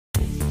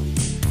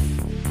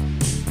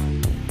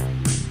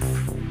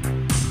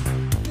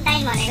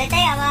Quarantine भनेको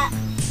चाहिँ अब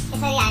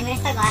यसरी हामी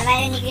जस्तो घर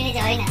बाहिर निक्लिने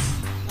चाहिँ होइन,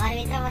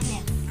 घरभित्र बस्ने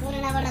हो।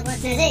 कोरोनाबाट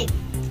बस्ने चाहिँ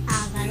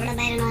घरबाट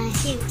बाहिर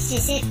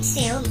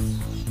स्टे होम।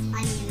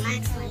 अनि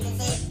मास्क भन्ने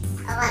चाहिँ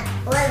अब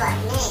होल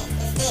भन्ने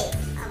यस्तै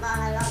अब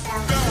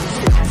lockdown.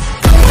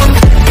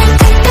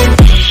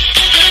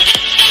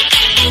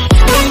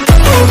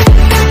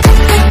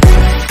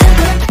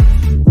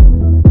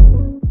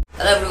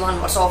 Hello everyone,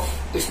 what's up?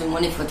 It's me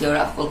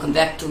ManipKhatiwada. Welcome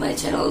back to my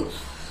channel.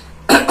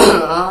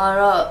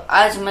 र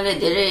आज मैले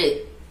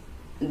धेरै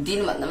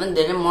दिन भन्दा पनि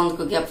धेरै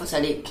मन्थको ग्याप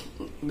पछाडि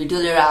भिडियो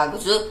लिएर आएको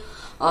छु।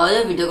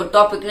 यो भिडियोको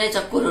टपिक नै छ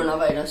कोरोना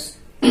भाइरस।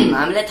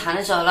 हामीलाई थाहा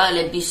नै छ होला,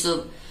 अहिले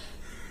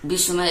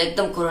विश्वमा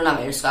एकदम कोरोना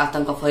भाइरसको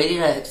आतंक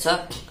फैलिरहेको छ।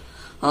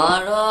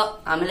 र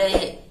हामीलाई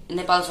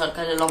नेपाल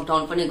सरकारले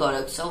लकडाउन पनि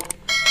गरेको छ।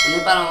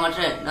 नेपालमा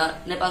मात्रै होइन,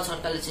 नेपाल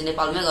सरकारले चाहिँ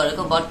नेपालमै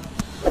गरेको, बट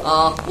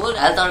वर्ल्ड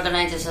हेल्थ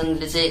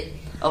अर्गनाइजेसनले चाहिँ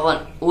अब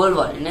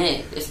वर्ल्डभरि नै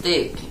यस्तै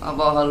अब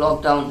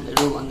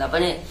लकडाउनहरू भन्दा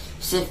पनि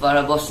सेफ भएर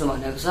बस्नु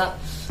भनेको छ।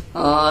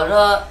 र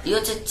यो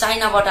चाहिँ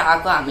चाइनाबाट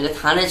आएको हामीलाई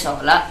थाहा नै छ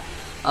होला।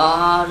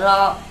 र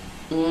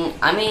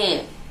हामी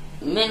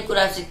मेन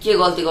कुरा चाहिँ के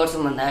गल्ती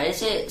गर्छौँ भन्दाखेरि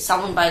चाहिँ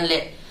साबुन पानीले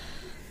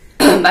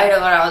बाहिर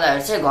गएर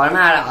आउँदाखेरि चाहिँ घरमा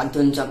आएर हात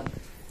धुन्छौँ।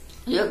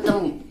 यो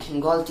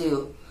एकदम गल्ती हो।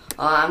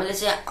 हामीले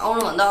चाहिँ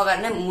आउनुभन्दा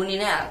अगाडि नै मुनि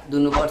नै हात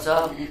धुनुपर्छ।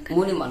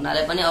 मुनि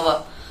भन्नाले पनि अब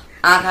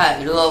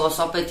आँखाहरू अब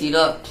सबैतिर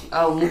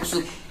अब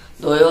मुखसुख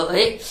धोयो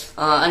है,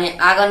 अनि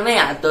आँगनमै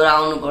हात धोएर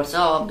आउनुपर्छ।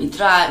 अब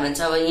भित्र आयो भने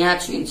चाहिँ अब यहाँ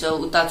छुइन्छ,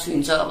 उता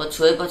छुइन्छ। अब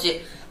छोएपछि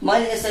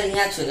मैले यसरी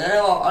यहाँ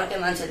छुँदैन, अब अर्कै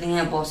मान्छेले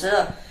यहाँ बसेर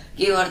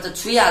के गर्छ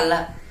छुइहाल्ला,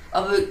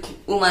 अब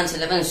ऊ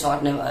मान्छेले पनि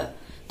सर्ने भयो।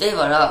 त्यही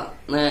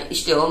भएर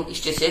स्टे होम,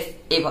 स्टे सेफ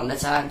यही भन्न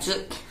चाहन्छु।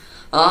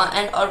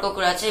 एन्ड अर्को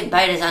कुरा चाहिँ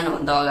बाहिर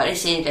जानुभन्दा अगाडि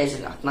सेनिटाइजर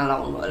हातमा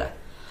लाउनु होला।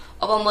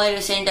 अब मैले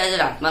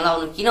सेनिटाइजर हातमा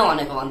लाउनु किन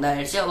भनेको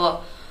भन्दाखेरि चाहिँ अब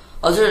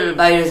हजुर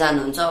बाहिर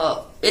जानुहुन्छ,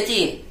 यति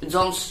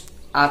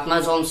हातमा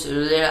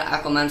जम्सहरू लिएर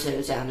आएको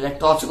मान्छेहरू चाहिँ हामीलाई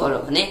टच गर्यो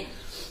भने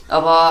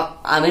अब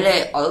हामीलाई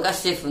हल्का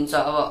सेफ हुन्छ।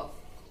 अब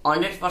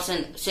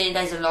 100%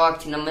 सेनिटाइजर लगाएको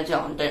थिइनँ मैले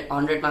चाहिँ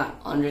 100मा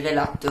 100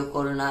 लाग्थ्यो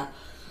कोरोना।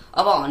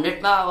 अब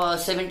 100मा अब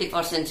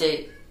 70% चाहिँ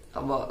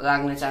अब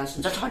लाग्ने चान्स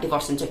हुन्छ,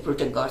 30% चाहिँ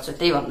प्रोटेक्ट गर्छ,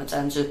 त्यही भन्न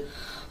चाहन्छु।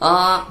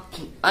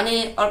 अनि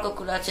अर्को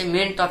कुरा चाहिँ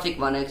मेन टपिक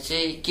भनेको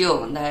चाहिँ के हो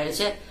भन्दाखेरि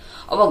चाहिँ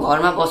अब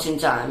घरमा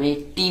बसिन्छ हामी,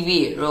 टिभी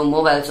हेऱ्यो,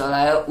 मोबाइल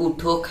चलायो,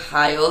 उठ्यो,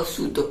 खायो,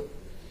 सुत्यो,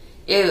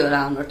 यही हो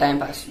हाम्रो टाइम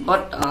पास।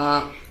 बट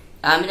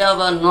हामीले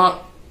अब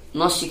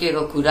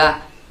नसिकेको कुरा,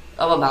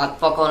 अब भात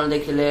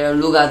पकाउनदेखि लिएर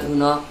लुगा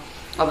धुन,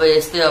 अब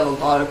यस्तै अब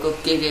घरको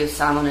के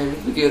सामानहरू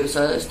बिग्रेको छ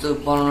यस्तो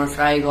बनाउन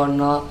ट्राई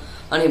गर्न,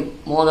 अनि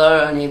मदर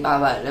अनि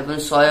बाबाहरूले पनि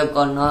सहयोग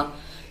गर्न,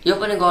 यो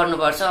पनि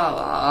गर्नुपर्छ।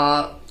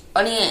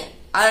 अनि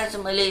आज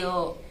चाहिँ मैले यो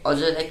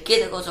हजुरलाई के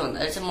देखाउँछु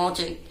भन्दाखेरि चाहिँ म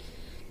चाहिँ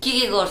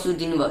के गर्छु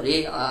दिनभरि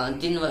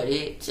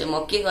चाहिँ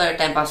म के गरेर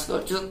टाइम पास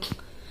गर्छु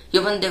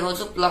यो पनि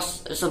देखाउँछु, प्लस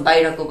यसो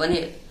बाहिरको पनि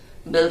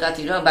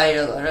बेलुकातिर बाहिर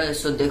गएर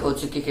यसो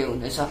देखाउँछु के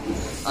हुनेछ।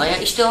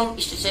 यहाँ स्टे होम,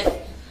 स्टे सेफ,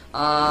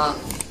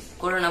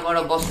 कोरोनाबाट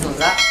बस्नु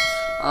होला।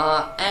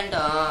 And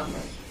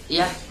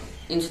yeah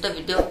enjoy the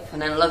video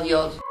and I love you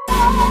all.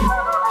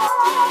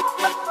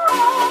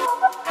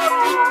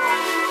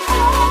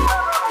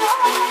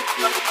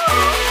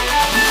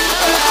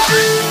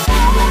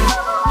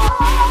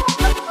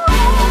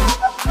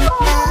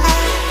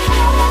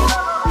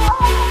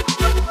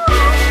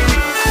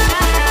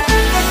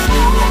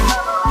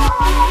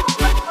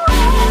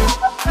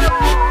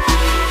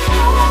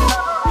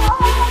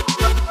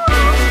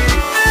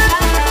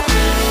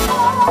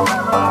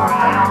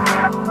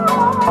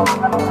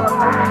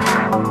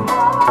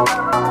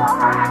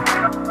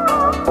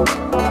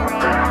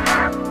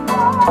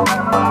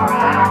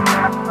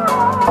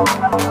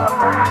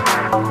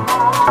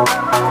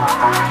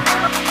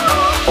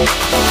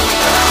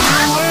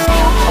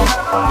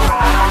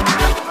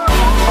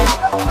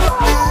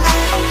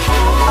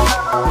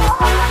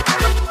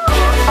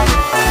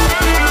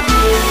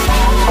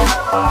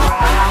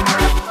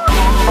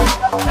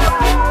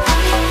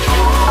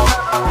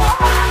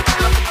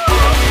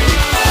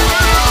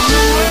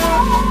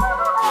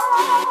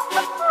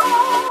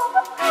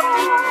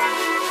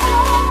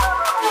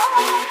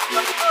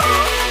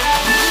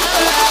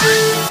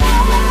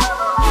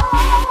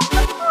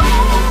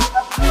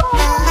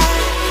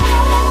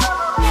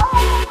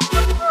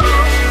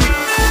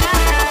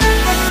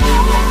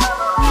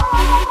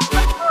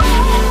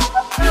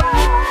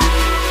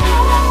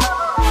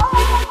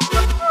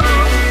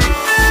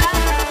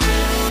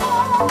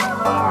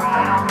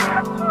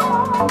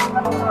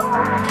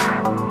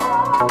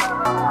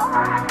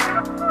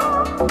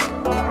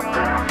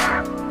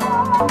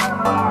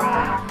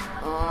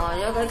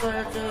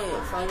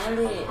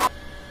 Finally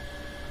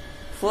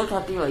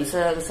 4:30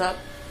 भइसकेको छ।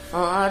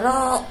 र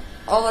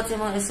अब चाहिँ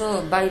म यसो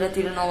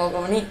बाहिरतिर नगएको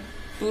पनि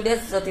 2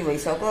 days जति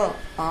भइसक्यो।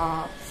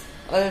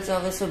 अहिले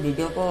चाहिँ अब यसो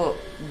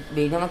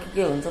भिडियोमा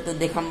के हुन्छ त्यो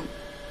देखाम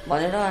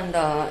भनेर, अन्त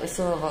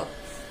यसो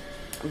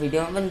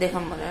भिडियोमा पनि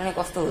देखाम भनेर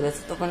कस्तो हुँदैछ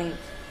त्यो पनि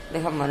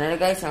देखाम भनेर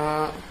गाइस।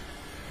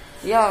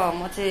 या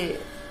म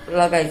चाहिँ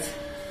लगाइछ।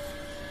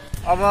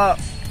 अब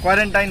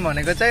क्वारेन्टाइन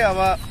भनेको चाहिँ अब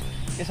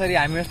यसरी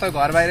हामी जस्तो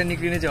घर बाहिर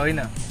निक्लिने चाहिँ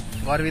होइन,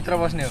 घरभित्र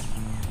बस्ने हो।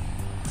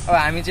 अब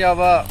हामी चाहिँ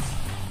अब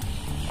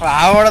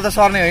हावाबाट त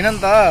सर्ने होइन नि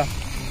त,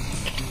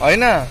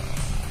 होइन,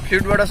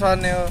 फ्लुटबाट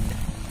सर्ने हो।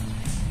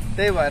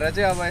 त्यही भएर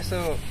चाहिँ अब यसो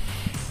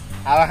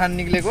हावा खान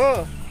निक्लेको,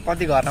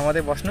 कति घरमा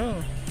मात्रै बस्नु,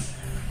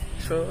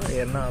 यसो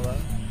हेर्न। अब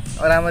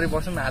राम्ररी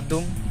बसौँ, हात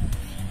धुम,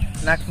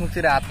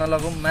 नाकमुखतिर हात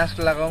नलगाउँ, मास्क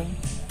लगाउँ,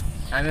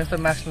 हामी जस्तो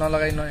मास्क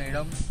नलगाइ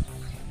नहिँडौँ।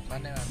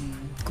 धन्यवाद।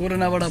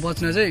 कोरोनाबाट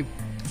बच्न चाहिँ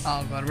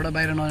घरबाट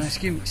बाहिर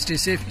ननिस्किम, स्टे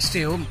सेफ,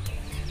 स्टे होम।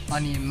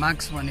 अनि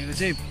मास्क भनेको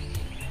चाहिँ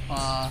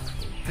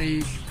त्यही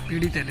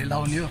पीडितहरूले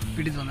लाउने हो,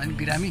 पीडित भन्दा पनि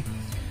बिरामी।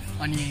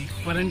 अनि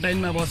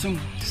क्वारेन्टाइनमा बसौँ,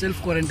 सेल्फ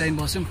क्वारेन्टाइन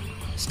बसौँ,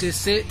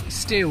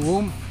 स्टे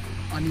होम।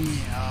 अनि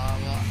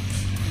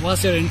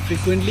वास your hand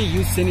frequently,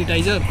 use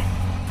sanitiser,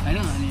 होइन।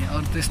 अनि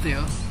अरू त्यस्तै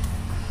हो।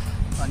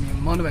 अनि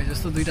मनु भाइ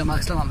जस्तो 2टा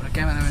मास्क लाउँ, हाम्रो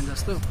क्यामेराम्यान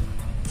जस्तो।